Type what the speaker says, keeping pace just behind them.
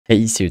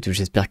Hey, salut tous,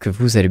 j'espère que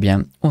vous allez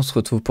bien. On se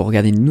retrouve pour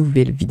regarder une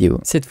nouvelle vidéo.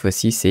 Cette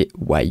fois-ci, c'est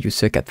Why you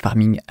suck at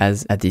farming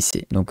as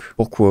ADC. Donc,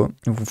 pourquoi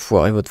vous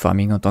foirez votre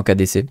farming en tant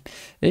qu'ADC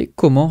et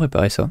comment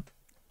réparer ça?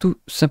 Tout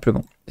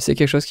simplement. C'est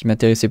quelque chose qui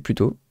m'intéressait plus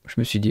tôt. Je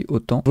me suis dit,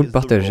 autant vous le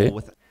partager.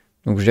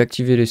 Donc, j'ai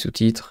activé les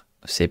sous-titres.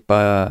 C'est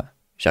pas...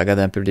 J'ai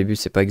regardé un peu le début,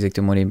 c'est pas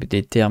exactement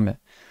les termes,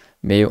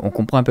 mais on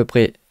comprend à peu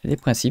près les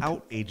principes.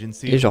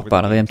 Et j'en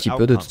reparlerai un petit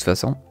peu de toute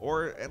façon.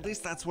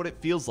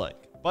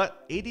 But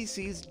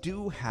ADCs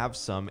do have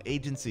some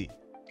agency.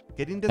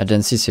 Getting to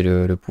Agency, c'est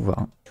le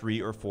pouvoir.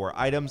 3 or 4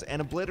 items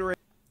and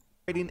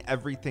obliterating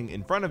everything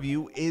in front of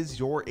you is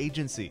your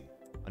agency.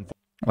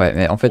 Ouais,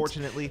 mais en fait,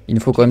 il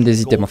nous faut quand même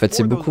des items. En fait,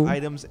 c'est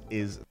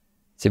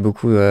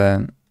beaucoup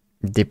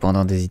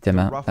dépendant des items,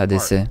 hein,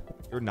 ADC.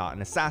 You're not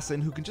an assassin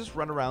who can just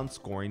run around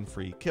scoring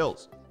free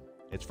kills.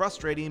 It's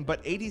frustrating,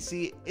 but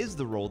ADC is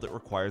the role that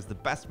requires the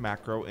best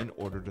macro in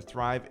order to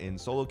thrive in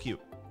solo queue.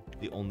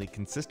 The only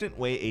consistent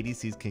way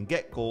ADCs can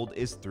get gold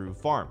is through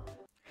farm.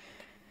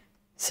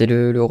 C'est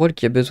le rôle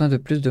qui a besoin de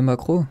plus de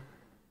macros.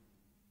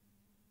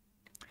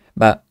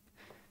 Bah,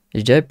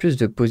 je dirais plus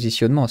de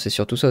positionnement, c'est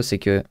surtout ça, c'est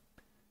que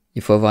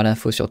il faut avoir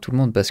l'info sur tout le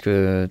monde parce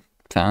que,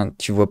 enfin,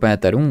 tu vois pas un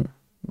talon,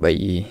 bah,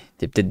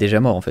 t'es peut-être déjà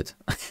mort en fait.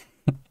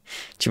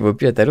 Tu vois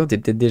plus un talon, t'es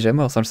peut-être déjà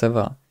mort sans le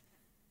savoir.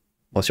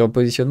 Bon, sur le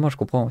positionnement, je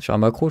comprends. Sur un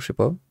macro, je sais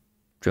pas.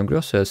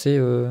 Jungler, c'est assez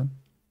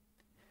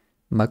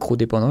macro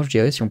dépendant, je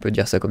dirais, si on peut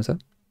dire ça comme ça.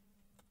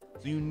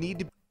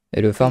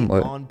 Et le farm,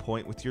 ouais.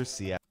 Je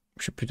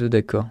suis plutôt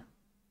d'accord.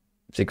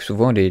 C'est que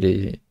souvent,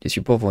 les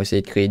supports vont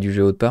essayer de créer du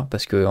jeu autre part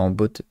parce qu'en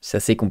bot, c'est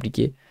assez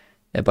compliqué.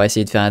 Et pour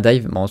essayer de faire un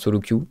dive, bah en solo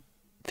queue,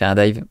 faire un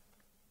dive.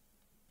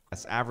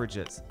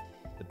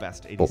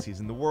 Bon.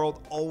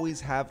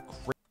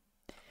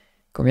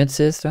 Combien de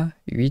CS là?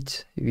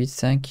 8, 8,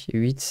 5,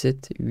 8,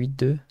 7, 8,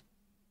 2.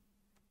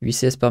 8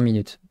 CS par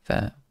minute.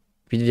 Enfin,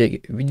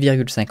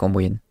 8,5 en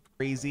moyenne.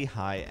 Crazy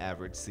high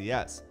average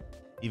CS.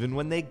 Even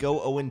when they go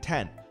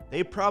 0-10,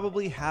 they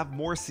probably have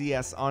more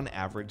CS on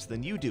average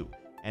than you do,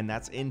 and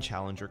that's in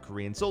Challenger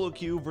Korean solo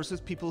queue versus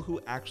people who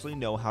actually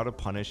know how to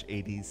punish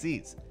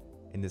ADCs.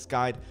 In this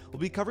guide, we'll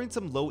be covering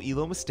some low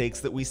elo mistakes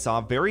that we saw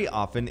very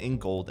often in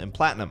Gold and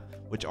Platinum,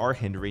 which are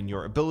hindering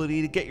your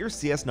ability to get your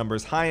CS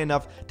numbers high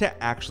enough to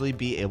actually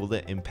be able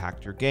to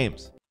impact your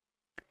games.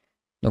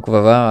 Donc on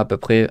va voir à peu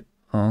près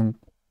en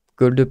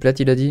Gold de Plat,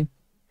 il a dit.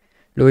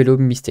 Low elo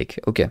mistake,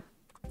 ok.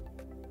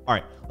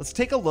 Alright, let's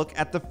take a look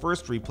at the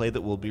first replay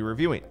that we'll be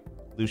reviewing.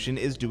 Lucian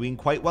is doing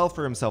quite well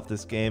for himself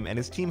this game, and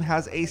his team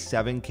has a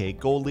 7k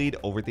gold lead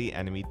over the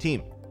enemy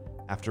team.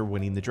 After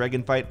winning the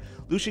dragon fight,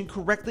 Lucian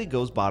correctly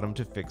goes bottom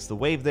to fix the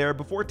wave there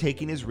before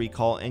taking his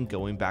recall and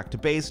going back to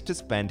base to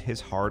spend his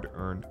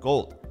hard-earned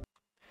gold.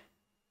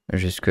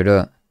 Jusque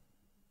là,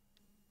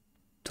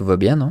 tout va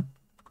bien, non?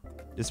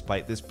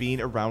 Despite this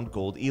being around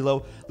gold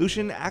elo,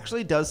 Lucian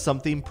actually does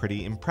something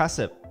pretty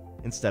impressive.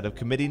 Instead of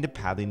committing to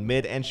pathing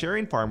mid and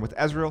sharing farm with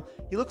Ezreal,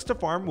 he looks to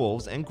farm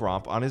wolves and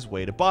Gromp on his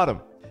way to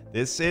bottom.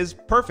 This is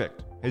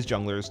perfect. His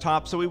jungler is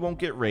top, so he won't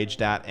get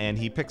raged at, and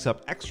he picks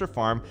up extra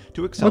farm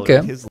to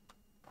accelerate his...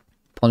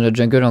 Prendre le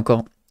jungle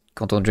encore,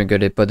 quand ton jungle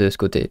n'est pas de ce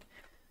côté.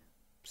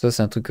 Ça,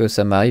 c'est un truc que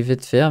ça m'arrivait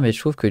de faire, mais je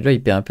trouve que là,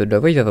 il perd un peu de la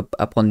voix, il va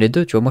apprendre les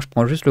deux, tu vois, moi je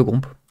prends juste le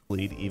Gromp.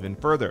 Lead even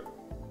further.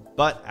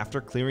 But after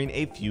clearing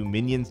a few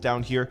minions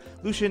down here,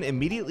 Lucian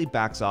immediately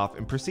backs off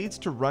and proceeds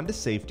to run to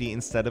safety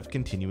instead of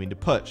continuing to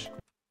push.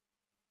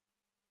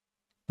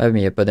 Ah mais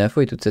il n'y a pas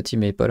d'info et toute sa team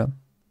n'est pas là.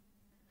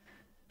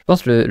 Je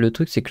pense que le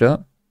truc c'est que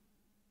là...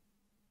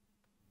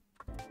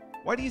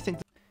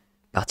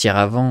 Partir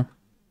avant...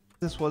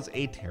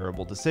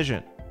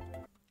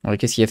 Alors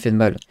qu'est-ce qu'il a fait de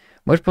mal?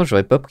 Moi je pense que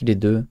j'aurais pas pris les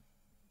deux.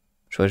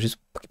 J'aurais juste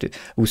pris les deux.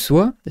 Ou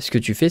soit, ce que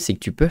tu fais c'est que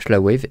tu push la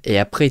wave et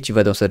après tu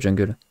vas dans sa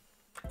jungle.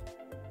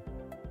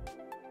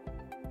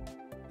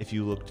 If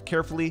you looked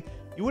carefully,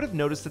 you would have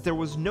noticed that there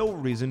was no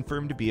reason for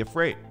him to be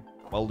afraid.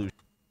 While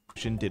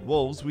Lucian did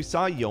wolves, we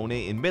saw Yone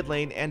in mid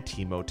lane and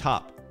Teemo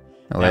top.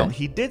 Ouais. Now,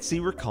 he did see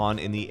Rakan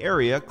in the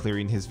area,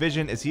 clearing his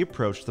vision as he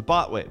approached the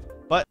bot wave.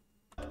 But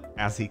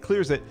as he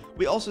clears it,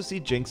 we also see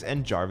Jinx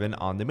and Jarvan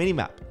on the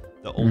minimap.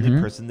 The only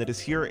person that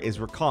is here is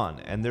Rakan,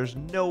 and there's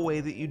no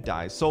way that you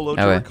die solo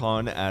to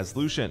Rakan as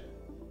Lucian.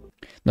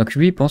 Donc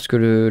lui il pense que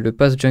le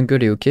pass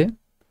jungle est ok.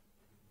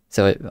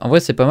 C'est vrai. En vrai,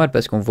 c'est pas mal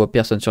parce qu'on voit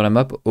personne sur la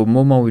map au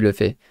moment où il le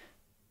fait.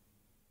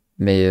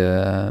 Mais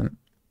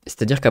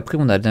c'est-à-dire qu'apraprès,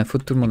 on a de l'info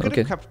de tout le monde.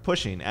 Ok.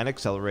 Pushing and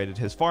accelerated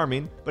his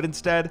farming, but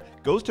instead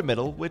goes to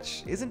middle,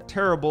 which isn't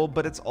terrible,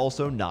 but it's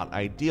also not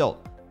ideal.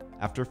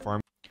 After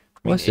farming,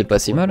 ouais, c'est pas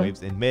si mal.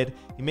 In mid,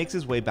 he makes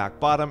his way back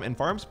bottom and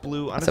farms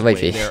blue on his ça va,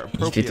 way there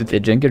il fait toutes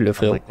les jungles, le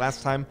frérot. Like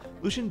last time,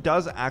 Lucian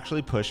does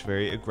actually push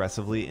very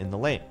aggressively in the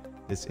lane.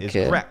 This is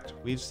correct.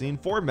 We've seen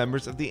 4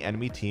 members of the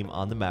enemy team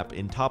on the map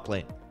in top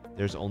lane.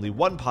 There's only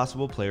one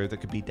possible player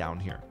that could be down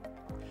here.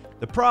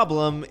 The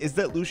problem is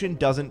that Lucian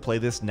doesn't play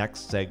this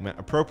next segment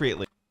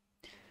appropriately.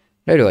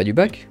 Là, il aura du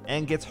back.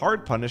 And gets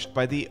hard punished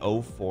by the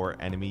 0-4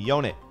 enemy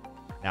Yone.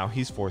 Now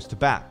he's forced to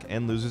back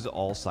and loses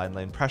all side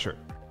lane pressure.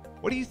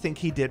 What do you think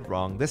he did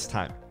wrong this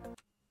time?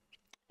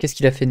 Qu'est-ce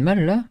qu'il a fait de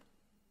mal là?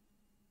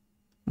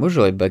 Moi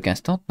j'aurais back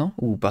instant, non?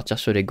 Ou partir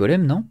sur les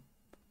golems, non?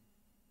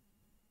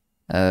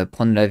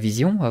 Prendre la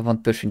vision avant de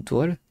push une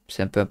tourelle,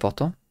 c'est un peu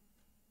important.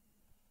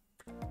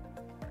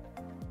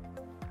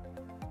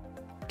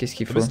 Qu'est-ce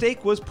qu'il faut? The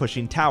mistake was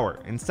pushing tower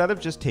instead of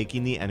just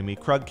taking the enemy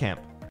Krug camp.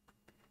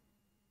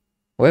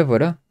 Ouais,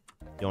 voilà.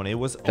 Yone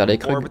was Faire les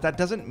 4, Krug. but that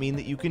doesn't mean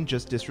that you can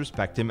just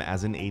disrespect him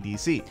as an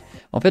ADC.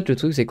 En fait, le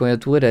truc, c'est quand la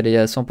tourelle elle est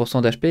à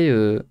 100% d'HP,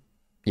 il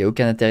n'y a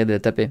aucun intérêt de la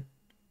taper.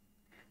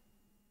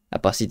 À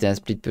part si t'es un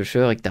split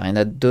pusher et que t'as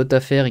rien d'autre à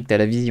faire et que t'as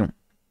la vision.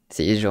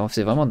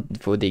 C'est vraiment, il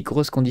faut des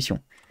grosses conditions.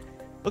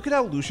 Look at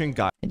how Lucian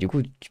got Et du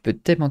coup, tu peux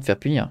tellement te faire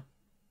punir.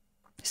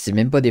 C'est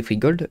même pas des free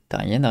gold, t'as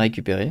rien à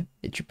récupérer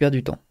et tu perds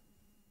du temps.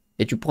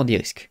 Et tu prends des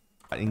risques.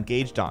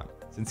 engaged on,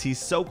 since he's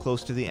so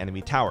close to the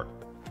enemy tower.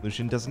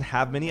 Lucian doesn't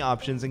have many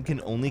options and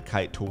can only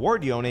kite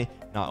toward Yone,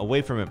 not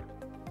away from him.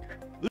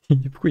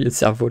 Pourquoi il y a de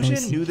cerf-volant Lucian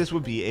ici? knew this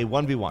would be a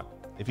 1v1.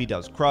 If he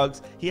does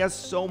Krugs, he has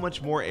so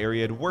much more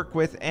area to work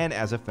with, and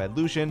as a fed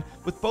Lucian,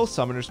 with both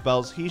summoner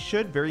spells, he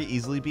should very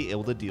easily be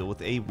able to deal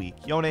with a weak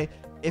Yone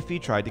if he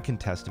tried to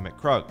contest him at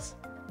Krugs.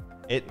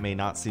 It may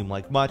not seem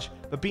like much,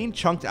 but being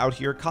chunked out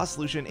here cost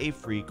Lucian a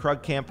free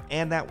Krug camp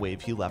and that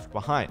wave he left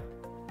behind.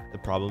 The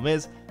problem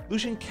is,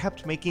 Lucian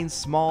kept making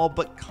small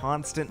but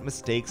constant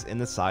mistakes in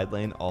the side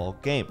lane all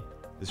game.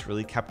 This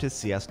really kept his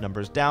CS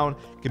numbers down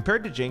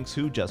compared to Jinx,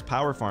 who just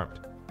power farmed.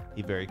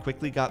 He very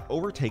quickly got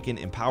overtaken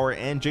in power,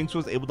 and Jinx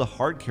was able to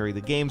hard carry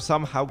the game,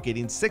 somehow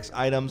getting 6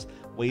 items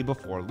way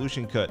before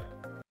Lucian could.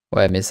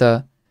 Ouais, mais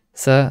ça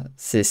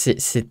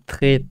c'est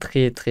très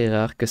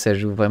rare que ça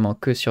joue vraiment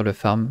que sur le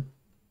farm.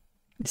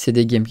 C'est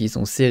des games qui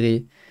sont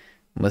serrés.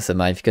 Moi, ça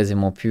m'arrive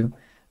quasiment plus.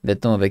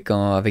 Maintenant,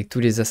 avec tous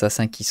les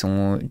assassins qui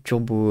sont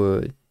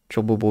turbo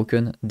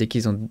broken, dès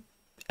qu'ils ont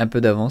un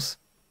peu d'avance,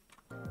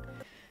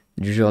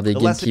 du genre des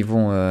games qui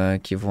vont à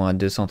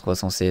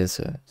 200-300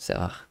 CS, c'est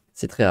rare.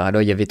 C'est très rare.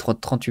 Alors, il y avait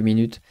 38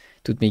 minutes.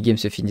 Toutes mes games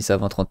se finissent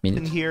avant 30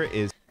 minutes.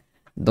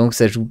 Donc,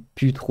 ça joue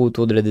plus trop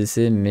autour de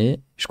l'ADC,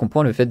 mais je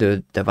comprends le fait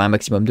d'avoir un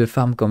maximum de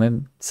farm quand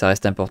même. Ça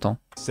reste important.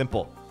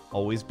 Simple.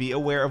 Always be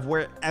aware of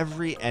where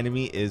every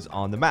enemy is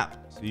on the map,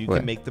 so you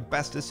can make the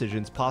best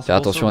decisions possible. Faire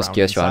attention à ce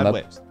qu'il y a sur la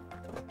map.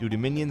 Due to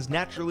minions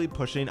naturally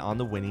pushing on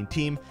the winning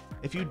team,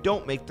 if you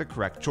don't make the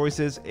correct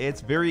choices,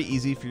 it's very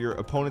easy for your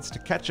opponents to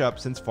catch up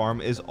since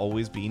farm is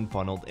always being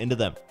funneled into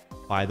them.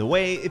 By the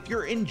way, if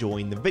you're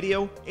enjoying the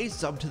video, a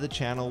sub to the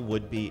channel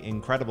would be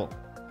incredible.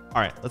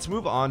 Alright, let's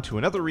move on to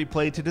another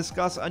replay to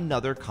discuss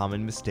another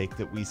common mistake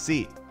that we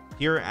see.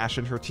 Here, Ashe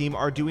and her team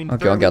are doing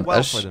fairly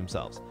well for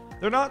themselves.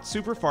 They're not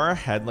super far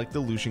ahead like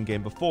the Lucian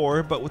game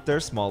before, but with their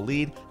small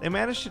lead, they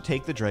managed to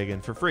take the dragon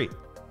for free.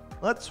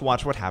 Let's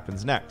watch what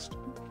happens next.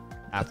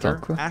 After,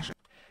 Ashe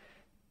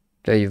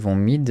là, ils vont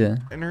mid.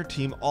 And her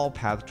team all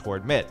path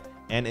toward mid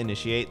and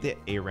initiate the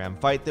ARAM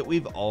fight that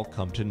we've all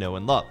come to know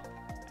and love.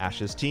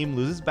 Ashe's team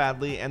loses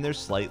badly and their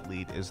slight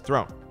lead is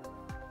thrown.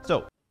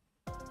 So,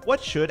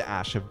 what should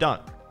Ashe have done?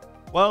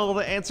 Well,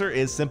 the answer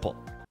is simple.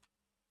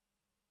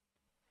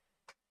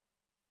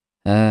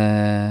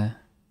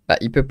 Bah,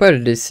 il peut pas le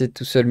laisser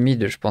tout seul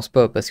mid, je pense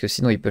pas, parce que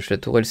sinon il push la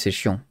tourelle, c'est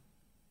chiant.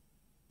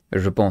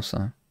 Je pense.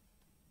 Hein.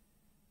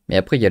 Mais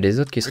après, il y a les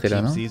autres qui seraient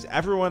là, non? Sees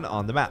everyone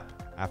on the map.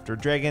 After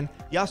Dragon,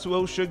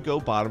 Yasuo should go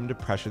bottom to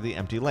pressure the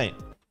empty lane.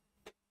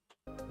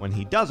 When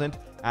he doesn't,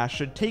 Ashe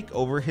should take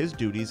over his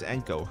duties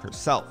and go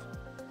herself.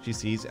 She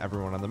sees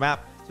everyone on the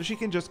map, so she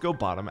can just go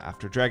bottom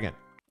after Dragon.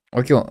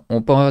 Ok,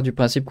 on part du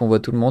principe qu'on voit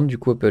tout le monde, du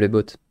coup on peut les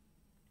bots.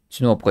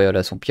 Sinon après elle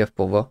a son piaf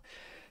pour voir.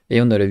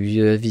 Et on a la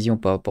vision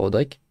par rapport au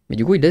Drake. Mais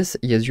du coup il laisse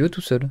Yasuo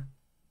tout seul.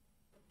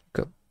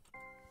 D'accord.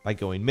 By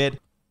going mid.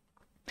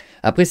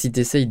 Après si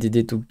t'essayes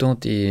d'aider tout le temps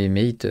tes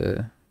mates,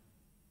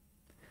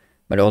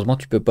 malheureusement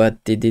tu peux pas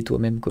t'aider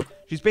toi-même quoi.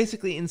 She's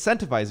basically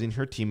incentivizing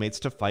her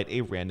teammates to fight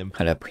a random.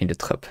 Elle a pris le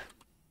trap.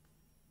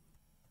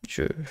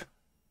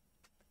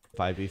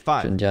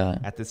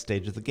 5v5. At this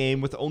stage of the game,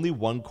 with only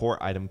one core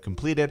item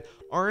completed,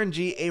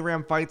 RNG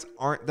ARAM fights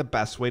aren't the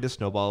best way to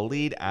snowball a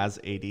lead as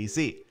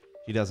ADC.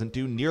 She doesn't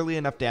do nearly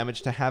enough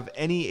damage to have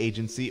any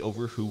agency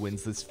over who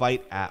wins this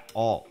fight at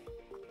all.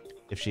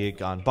 If she had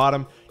gone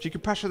bottom, she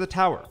could pressure the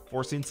tower,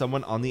 forcing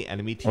someone on the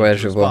enemy team to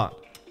respond.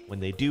 When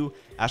they do,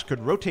 Ashe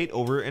could rotate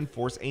over and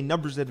force a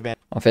numbers advantage.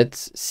 En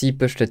fait, s'il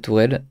push la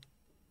tourelle,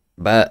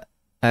 bah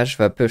Ashe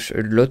va push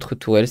l'autre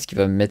tourelle, ce qui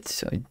va mettre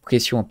une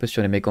pression un peu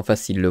sur les mecs en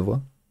face s'ils le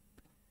voient.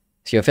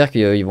 Ce qui va faire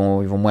qu'ils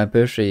vont moins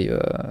push et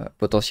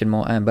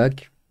potentiellement un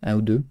back, un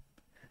ou deux,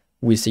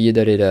 ou essayer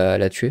d'aller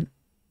la tuer.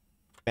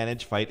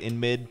 Advantage fight in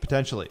mid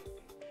potentially.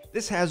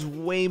 This has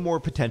way more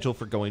potential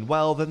for going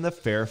well than the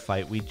fair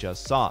fight we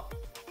just saw.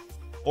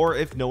 Or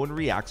if no one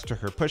reacts to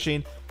her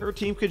pushing, her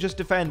team could just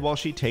defend while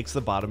she takes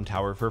the bottom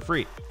tower for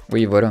free.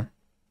 Oui, voilà.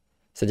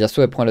 C'est-à-dire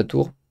soit elle prend la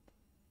tour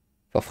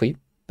for free,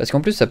 parce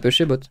qu'en plus ça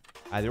pusher bot.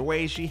 Either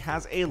way, she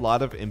has a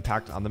lot of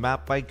impact on the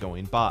map by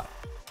going bot.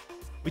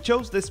 We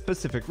chose this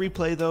specific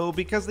replay though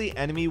because the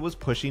enemy was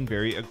pushing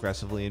very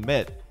aggressively in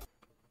mid.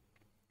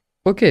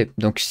 Ok,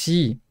 donc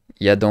si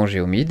il y a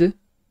danger au mid,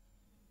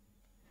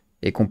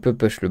 et qu'on peut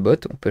push le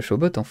bot, on push au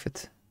bot en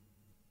fait.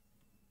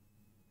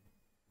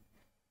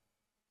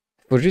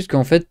 Faut juste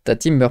qu'en fait ta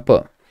team meurt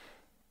pas.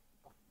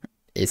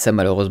 Et ça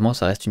malheureusement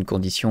ça reste une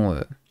condition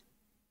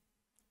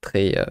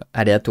très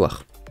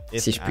aléatoire,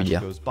 si je puis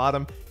dire. Goes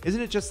bottom,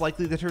 isn't it just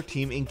likely that her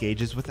team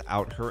engages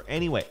without her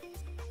anyway?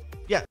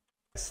 Yes,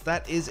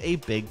 that is a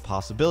big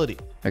possibility.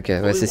 Ok,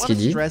 ouais, c'est ce qu'il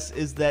dit. Stress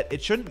is that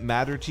it shouldn't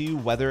matter to you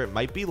whether it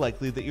might be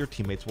likely that your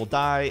teammates will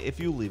die if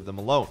you leave them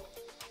alone.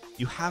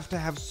 You have to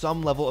have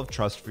some level of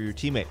trust for your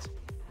teammates.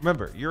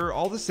 Remember, you're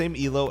all the same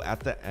elo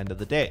at the end of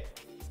the day.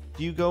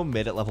 Do you go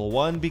mid at level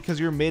 1 because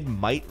your mid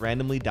might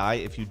randomly die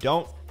if you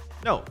don't?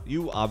 No,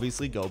 you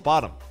obviously go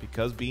bottom,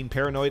 because being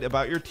paranoid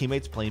about your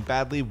teammates playing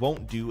badly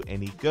won't do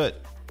any good.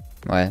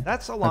 Ouais,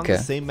 That's along okay.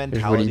 the same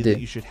mentality that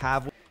you should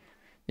have.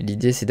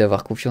 L'idée c'est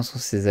d'avoir confiance en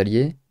ses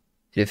alliés.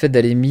 Et le fait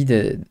d'aller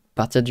mid,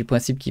 partir du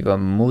principe qu'il va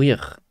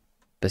mourir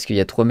parce qu'il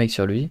y a 3 mecs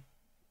sur lui,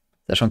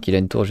 sachant qu'il a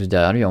une tour juste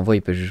derrière lui, en vrai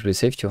il peut juste jouer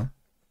safe, tu vois.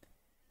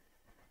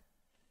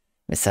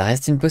 Mais ça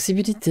reste une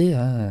possibilité,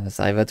 hein.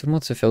 Ça arrive à tout le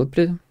monde de se faire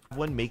outplay.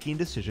 When making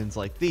decisions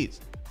like these.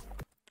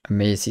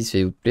 Mais s'il se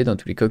fait outplay, dans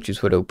tous les cas que tu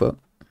sois là ou pas.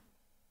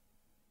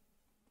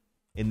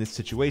 In this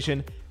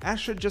situation, Ash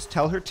should just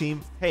tell her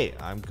team, hey,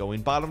 I'm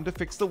going bottom to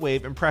fix the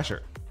wave and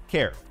pressure.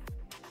 Care.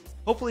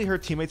 Hopefully her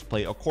teammates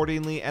play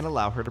accordingly and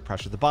allow her to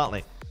pressure the bot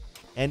lane.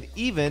 And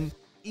even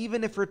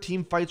if her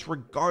team fights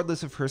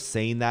regardless of her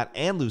saying that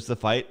and lose the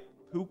fight,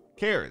 who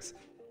cares?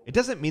 It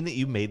doesn't mean that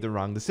you made the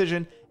wrong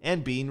decision,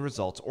 and being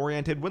results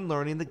oriented when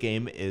learning the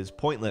game is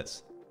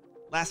pointless.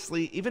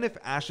 Lastly, even if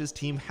Ash's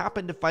team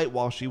happened to fight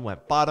while she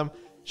went bottom,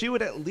 she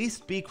would at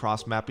least be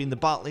cross-mapping the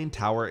bot lane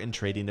tower and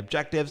trading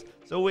objectives,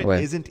 so it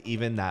isn't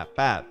even that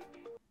bad.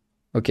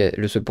 Ok,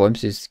 le seul problème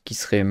c'est qu'il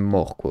serait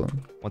mort quoi.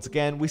 Once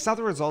again, we saw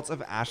the results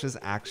of Ash's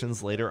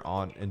actions later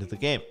on into the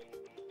game.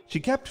 She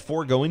kept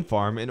foregoing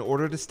farm in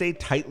order to stay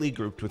tightly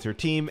grouped with her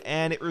team,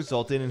 and it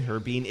resulted in her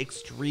being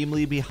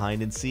extremely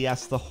behind in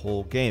CS the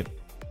whole game.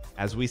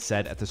 As we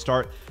said at the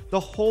start, the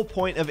whole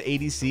point of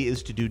ADC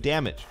is to do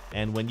damage,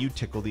 and when you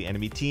tickle the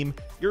enemy team,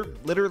 you're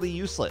literally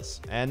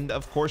useless, and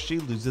of course she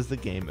loses the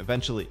game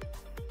eventually.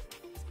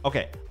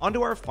 Okay, on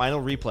to our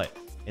final replay.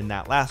 In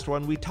that last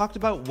one, we talked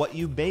about what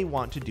you may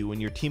want to do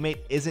when your teammate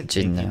isn't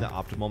making the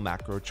optimal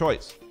macro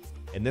choice.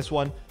 In this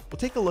one, we'll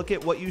take a look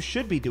at what you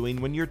should be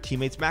doing when your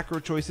teammates' macro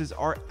choices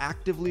are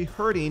actively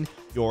hurting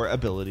your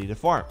ability to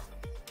farm.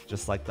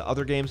 Just like the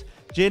other games,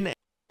 Jin...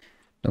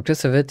 Donc là,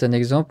 ça va être un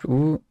exemple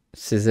où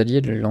ses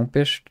alliés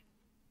l'empêchent,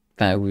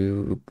 enfin,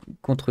 ou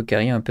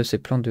contrecarrer un peu ses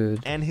plans de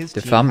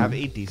farm. Have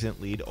a decent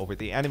lead over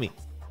the enemy.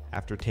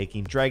 After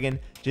taking Dragon,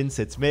 Jin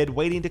sits mid,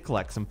 waiting to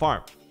collect some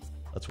farm.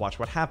 Let's watch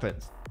what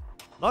happens.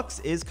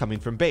 Lux is coming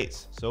from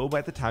base, so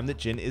by the time that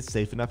Jin is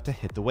safe enough to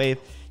hit the wave,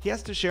 he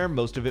has to share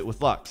most of it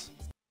with Lux.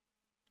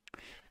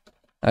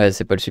 Ouais,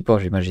 c'est pas le support,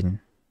 j'imagine.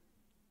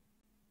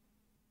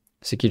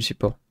 C'est qui le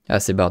support? Ah,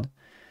 c'est Bard.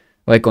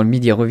 Ouais, quand le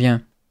mid il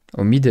revient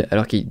au mid,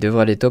 alors qu'il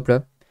devrait aller top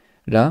là.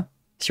 Là,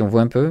 si on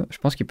voit un peu, je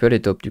pense qu'il peut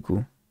aller top du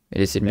coup. Et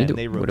laisser le mid ou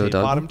aller au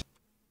dragon.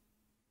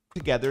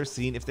 Together,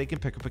 seeing if they can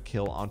pick up a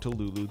kill onto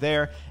Lulu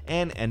there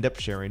and end up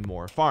sharing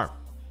more farm.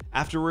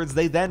 Afterwards,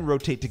 they then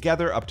rotate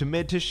together up to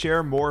mid to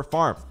share more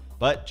farm,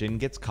 but Jin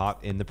gets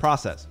caught in the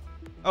process.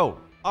 Oh,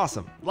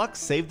 awesome. Lux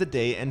saved the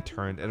day and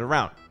turned it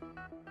around.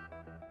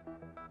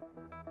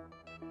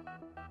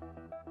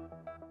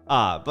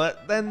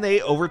 But then they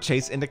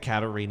overchase into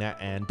Katarina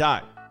and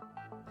die.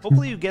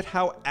 Hopefully you get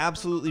how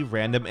absolutely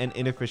random and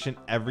inefficient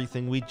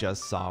everything we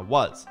just saw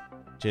was.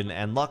 Jin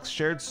and Lux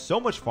shared so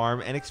much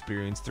farm and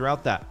experience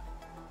throughout that.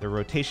 Their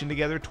rotation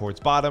together towards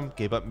bottom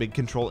gave up mid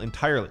control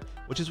entirely,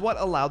 which is what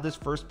allowed this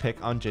first pick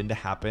on Jin to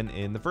happen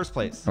in the first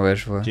place. Ouais,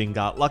 je vois. Jin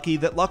got lucky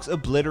that Lux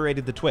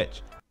obliterated the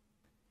Twitch.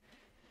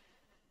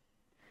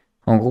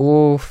 En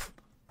gros,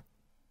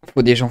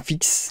 faut des gens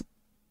fixes.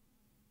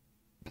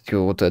 Parce que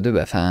Roto à 2,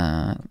 bah,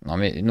 enfin... Non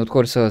mais notre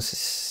rôle, ça,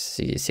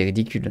 c'est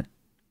ridicule.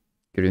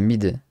 Que le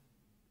mid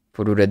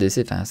follow l'ADC,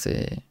 enfin,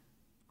 c'est...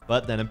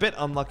 But then a bit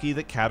unlucky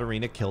that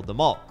Katarina killed them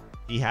all.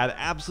 He had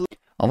absolutely...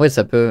 En vrai,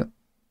 ça peut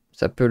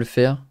le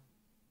faire.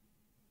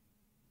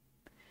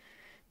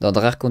 Dans de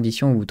rares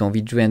conditions où tu as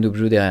envie de jouer un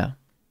objet derrière.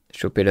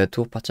 Choper la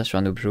tour, partir sur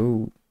un objet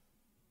ou...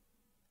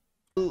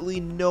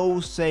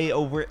 no say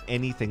over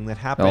anything that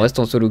happened. On reste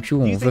en solo queue,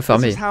 on veut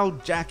farmer. This is how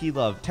Jackie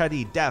Love,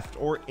 Teddy, Deft,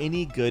 or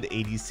any good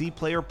ADC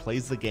player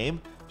plays the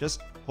game,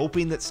 just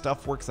hoping that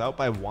stuff works out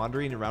by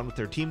wandering around with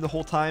their team the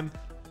whole time?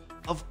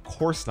 Of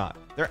course not.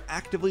 They're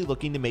actively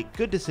looking to make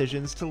good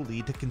decisions to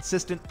lead to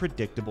consistent,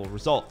 predictable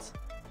results.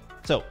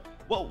 So,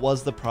 what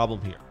was the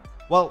problem here?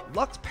 Well,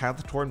 Lux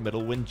pathed toward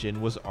middle when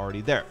Jin was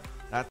already there.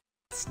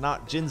 That's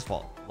not Jin's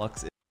fault.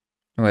 Lux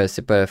Ouais,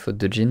 c'est pas la faute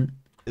de Jin.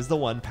 Is the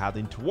one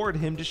pathing toward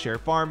him to share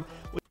farm,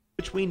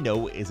 which we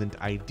know isn't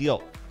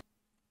ideal.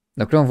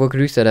 Donc là, on voit que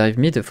lui, ça arrive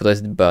mid, il faudrait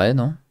se barrer,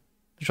 non?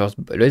 Genre,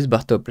 là, il se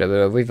barre top. Là,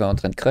 vous voyez, il va en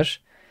train de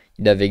crash.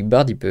 Il est avec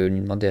Bard, il peut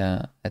lui demander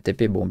un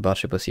TP. Bon, Bard,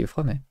 je sais pas s'il le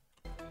fera, mais...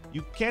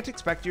 You can't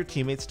expect your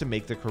teammates to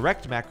make the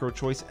correct macro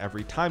choice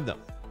every time though.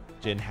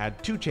 Jin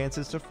had 2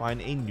 chances to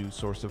find a new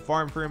source of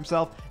farm for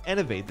himself and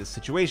evade this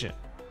situation.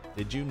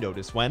 Did you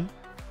notice when?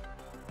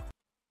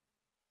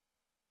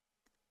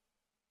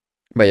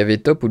 Bah, il y avait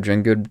top ou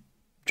jungle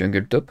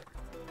top.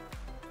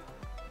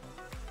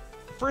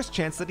 The first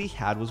chance that he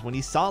had was when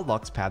he saw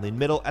Lux paddling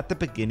middle at the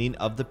beginning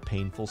of the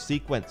painful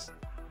sequence.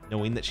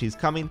 Knowing that she's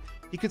coming,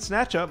 he could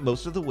snatch up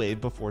most of the wave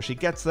before she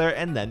gets there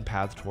and then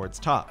path towards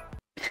top.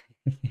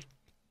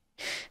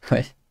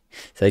 Ouais,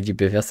 c'est vrai que tu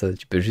peux faire ça,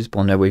 tu peux juste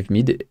prendre la wave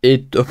mid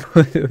et top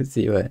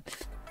aussi, ouais.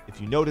 If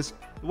you notice,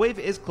 the wave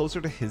is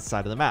closer to his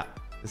side of the map.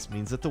 This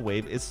means that the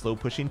wave is slow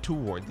pushing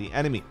toward the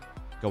enemy.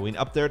 Going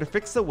up there to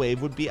fix the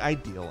wave would be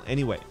ideal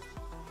anyway.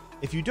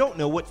 If you don't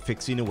know what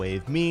fixing a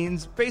wave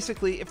means,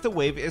 basically if the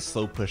wave is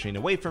slow pushing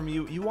away from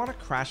you, you want to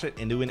crash it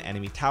into an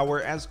enemy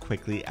tower as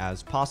quickly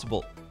as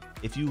possible.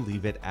 If you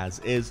leave it as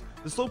is,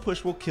 the slow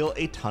push will kill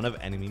a ton of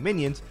enemy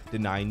minions,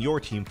 denying your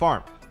team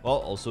farm, while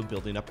also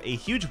building up a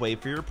huge wave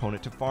for your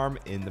opponent to farm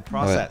in the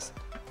process.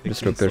 Ouais,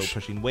 Fixing slow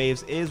pushing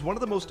waves is one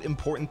of the most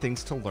important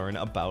things to learn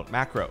about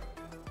macro.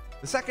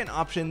 The second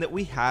option that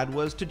we had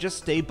was to just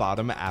stay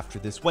bottom after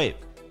this wave.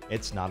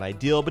 It's not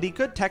ideal, but he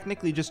could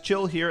technically just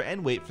chill here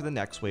and wait for the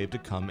next wave to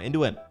come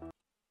into him.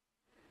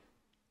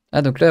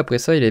 Ah, donc là, après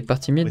ça, il est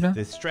parti mid, là? With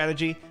this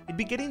strategy, he'd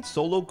be getting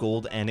solo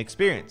gold and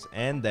experience,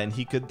 and then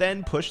he could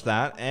then push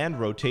that and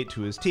rotate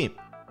to his team.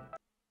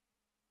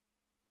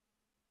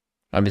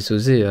 Ah, mais c'est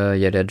osé,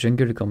 y aller à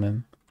jungle quand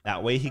même.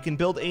 That way he can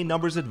build a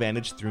numbers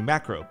advantage through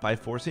macro by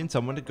forcing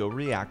someone to go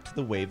react to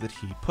the wave that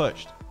he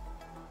pushed.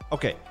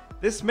 Okay,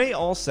 this may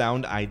all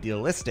sound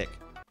idealistic.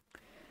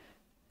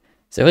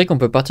 C'est vrai qu'on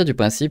peut partir du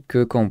principe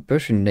que quand on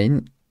push une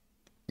lane,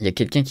 il y a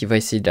quelqu'un qui va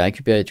essayer de la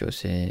récupérer, tu vois,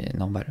 c'est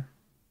normal.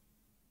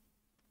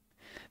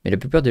 Mais la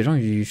plupart des gens,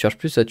 ils cherchent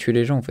plus à tuer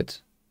les gens, en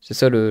fait. C'est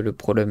ça le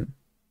problème.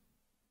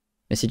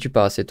 Mais si tu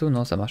pars assez tôt,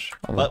 non, ça marche.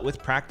 But with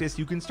practice,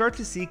 you can start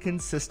to see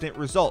consistent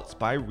results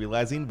by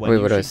realizing when oui,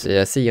 you voilà, should c'est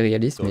assez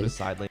irréaliste, go mais to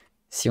side lane.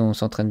 si on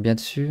s'entraîne bien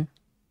dessus,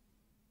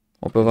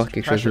 on peut avoir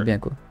quelque chose de bien,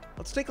 quoi.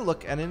 Let's take a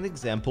look at an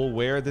example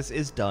where this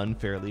is done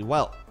fairly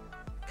well.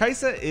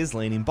 Kaisa is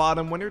laning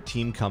bottom when her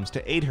team comes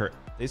to aid her.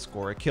 They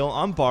score a kill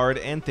on Bard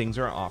and things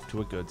are off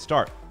to a good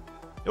start.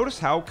 Notice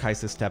how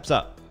Kaisa steps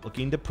up,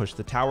 looking to push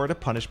the tower to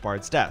punish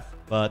Bard's death,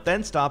 but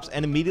then stops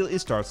and immediately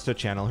starts to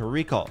channel her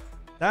recall.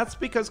 That's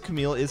because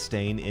Camille is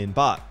staying in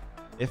bot.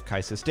 If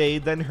Kaisa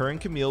stayed, then her and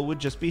Camille would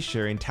just be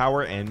sharing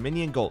tower and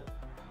minion gold.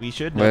 We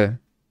should know. Ouais.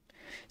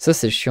 Ça,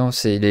 c'est chiant,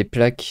 c'est les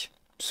plaques.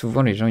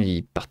 Souvent, les gens,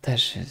 ils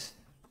partagent.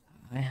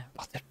 Ouais, ils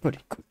partagent pas les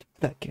coups de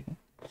plaques.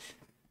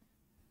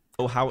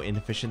 How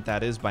inefficient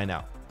that is by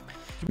now.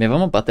 Mais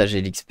vraiment,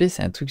 partager l'XP,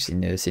 c'est un truc, c'est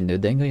une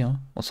dinguerie. Hein.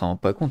 On s'en rend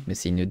pas compte, mais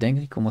c'est une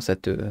dinguerie. Comment ça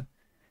te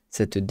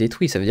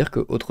détruit. Ça veut dire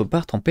qu'autre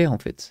part, t'en perds, en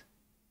fait.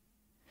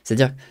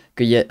 C'est-à-dire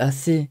qu'il y a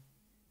assez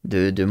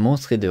de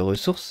monstres et de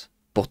ressources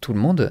pour tout le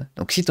monde.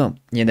 Donc si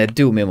il y en a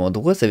 2 au même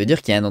endroit, ça veut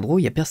dire qu'il y a un endroit où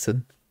il n'y a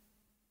personne.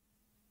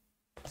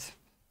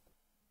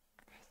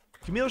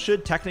 Camille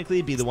should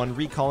technically be the one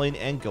recalling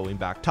and going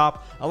back top,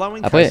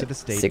 allowing Après, Kaisa to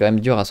stay. c'est quand même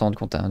dur à s'en rendre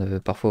compte, hein,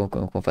 parfois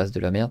qu'on fasse de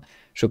la merde.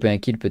 Choper un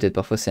kill, peut-être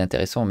parfois c'est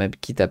intéressant, même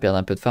quitte à perdre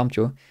un peu de farm, tu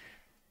vois.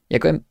 Il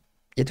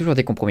y a toujours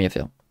des compromis à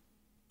faire.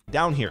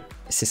 Down here.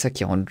 C'est ça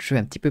qui rend le jeu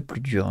un petit peu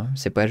plus dur. Hein.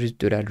 C'est pas juste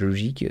de la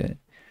logique.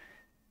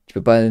 Tu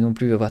peux pas non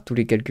plus avoir tous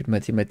les calculs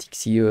mathématiques.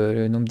 Si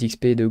le nombre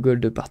d'XP et de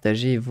gold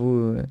partagé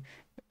vaut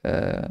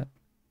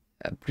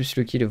plus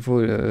le kill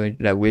vaut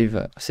la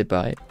wave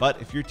séparée. But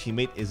if your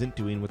teammate isn't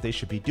doing what they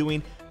should be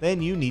doing,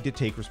 then you need to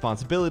take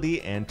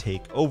responsibility and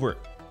take over.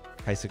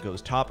 Kaisa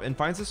goes top and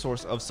finds a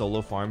source of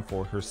solo farm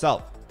for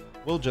herself.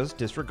 We'll just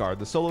disregard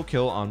the solo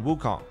kill on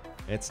Wukong.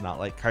 It's not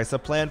like Kaisa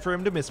planned for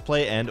him to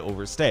misplay and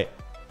overstay.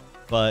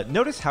 But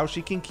notice how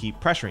she can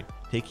keep pressuring,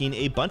 taking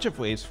a bunch of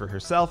waves for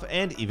herself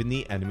and even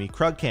the enemy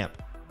Krug camp.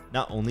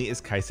 Not only is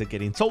Kaisa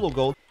getting solo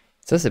gold,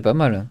 ça c'est pas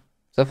mal.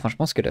 Ça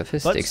franchement ce qu'elle a fait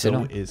c'était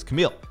excellent. So is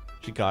Camille.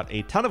 She got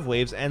a ton of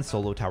waves and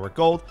solo tower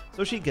gold,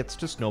 so she gets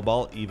to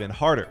snowball even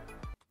harder.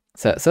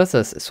 Ça,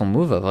 son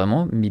move a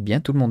vraiment mis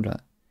bien tout le monde là.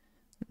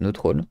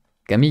 Notre rôle.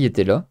 Camille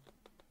était là.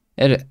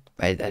 Elle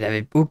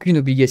avait aucune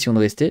obligation de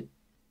rester.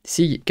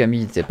 Si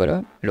Camille n'était pas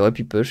là, elle aurait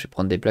pu push,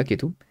 prendre des plaques et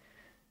tout.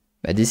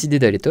 Elle a décidé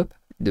d'aller top,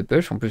 de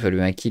push. En plus, elle a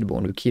eu un kill.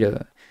 Bon, le kill,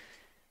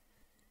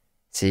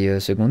 c'est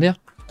secondaire.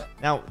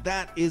 Now,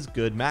 that is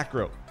good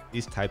macro.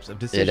 These types of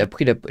decisions. Et elle a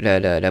pris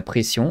la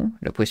pression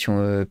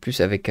plus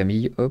avec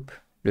Camille, hop.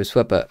 Le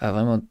swap a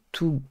vraiment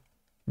tout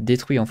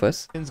détruit en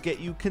face. Get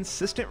you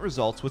consistent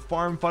results with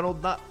farm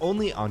funneled not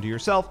only onto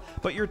yourself,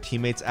 but your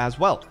teammates as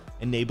well,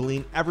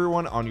 enabling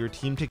everyone on your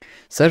team to...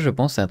 Ça, je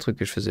pense, c'est un truc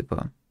que je faisais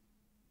pas.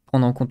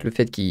 Prendre en compte le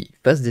fait qu'ils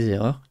fassent des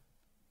erreurs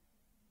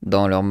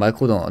dans leur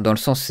macro, dans le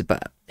sens, c'est pas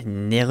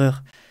une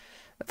erreur.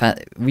 Enfin,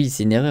 oui,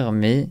 c'est une erreur,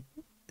 mais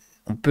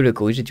on peut le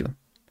corriger, tu vois.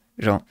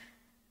 Genre,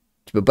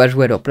 tu peux pas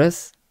jouer à leur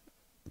place,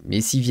 mais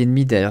s'ils viennent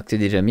mid alors que t'es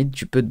déjà mid,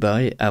 tu peux te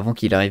barrer avant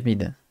qu'il arrive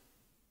mid.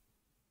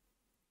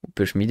 Ou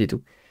push mid et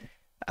tout.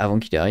 Avant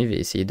qu'il arrive et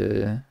essayer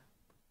de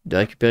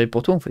récupérer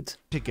pour toi, en fait.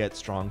 To get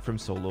strong from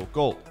solo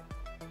gold.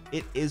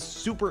 It is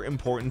super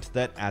important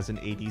that as an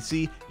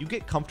ADC, you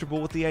get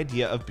comfortable with the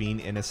idea of being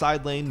in a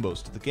side lane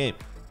most of the game.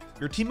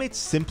 Your teammates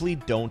simply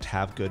don't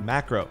have good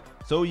macro,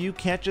 so you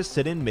can't just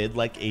sit in mid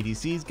like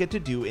ADCs get to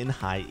do in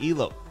high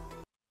elo.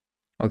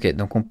 Ok,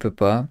 donc on peut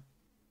pas.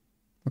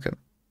 Ok.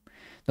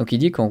 Donc il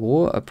dit qu'en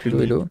gros, à plus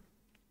low elo,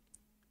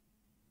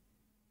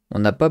 on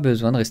n'a pas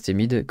besoin de rester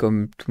mid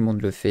comme tout le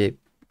monde le fait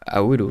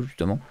à haut elo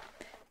justement.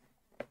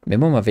 Mais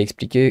moi on m'avait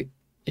expliqué,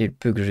 et le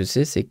peu que je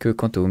sais, c'est que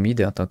quand tu es au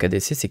mid en tant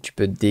qu'ADC, c'est que tu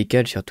peux te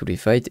décaler sur tous les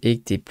fights et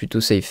que tu es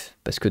plutôt safe.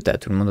 Parce que tu as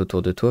tout le monde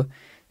autour de toi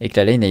et que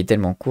la lane est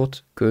tellement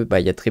courte que bah,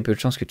 y a très peu de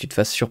chances que tu te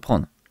fasses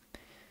surprendre.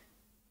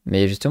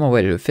 Mais justement,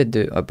 ouais, le fait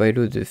de à bas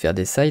elo de faire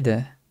des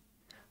sides,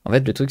 en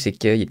fait le truc c'est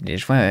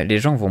que les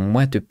gens vont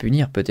moins te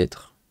punir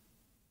peut-être.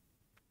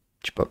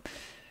 Je sais pas.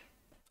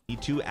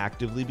 Need to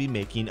actively be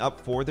making up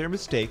for their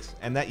mistakes,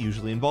 and that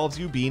usually involves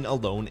you being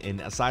alone in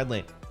a side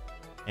lane.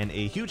 And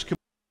a huge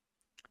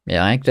Mais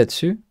rien que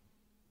là-dessus,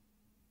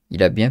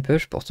 il a bien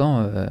push,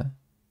 pourtant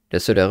la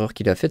seule erreur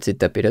qu'il a faite c'est de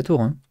taper la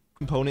tour. Hein.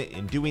 component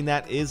in doing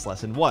that is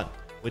lesson 1,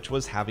 which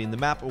was having the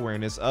map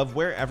awareness of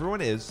where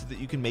everyone is so that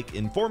you can make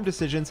informed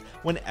decisions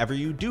whenever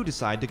you do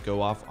decide to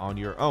go off on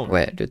your own.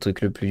 Ouais, le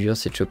truc le plus dur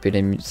c'est de choper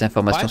les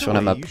informations sur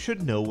la map. You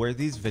should know where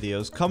these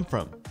videos come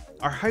from.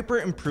 Our hyper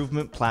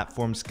improvement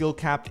platform skill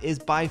cap is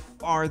by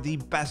far the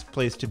best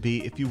place to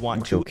be if you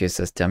want to. Ok,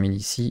 ça se termine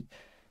ici.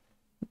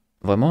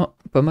 Vraiment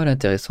pas mal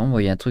intéressant. Bon,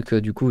 il y a un truc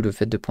du coup, le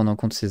fait de prendre en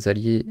compte ses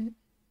alliés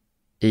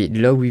et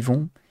là où ils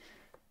vont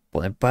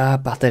pour ne pas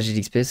partager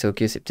l'XP, c'est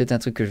ok, c'est peut-être un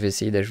truc que je vais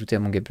essayer d'ajouter à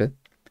mon gameplay.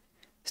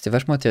 C'était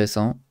vachement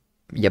intéressant.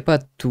 Il n'y a pas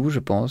tout, je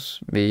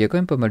pense, mais il y a quand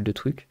même pas mal de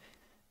trucs.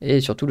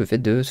 Et surtout le fait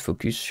de se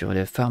focus sur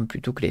les farms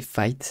plutôt que les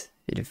fights.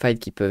 Et les fights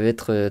qui peuvent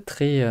être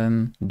très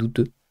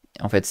douteux.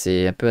 En fait,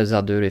 c'est un peu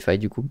hasardeux les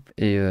fights du coup.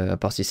 Et à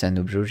part si c'est un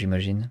objet,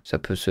 j'imagine, ça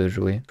peut se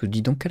jouer. Je vous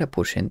dis donc à la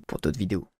prochaine pour d'autres vidéos.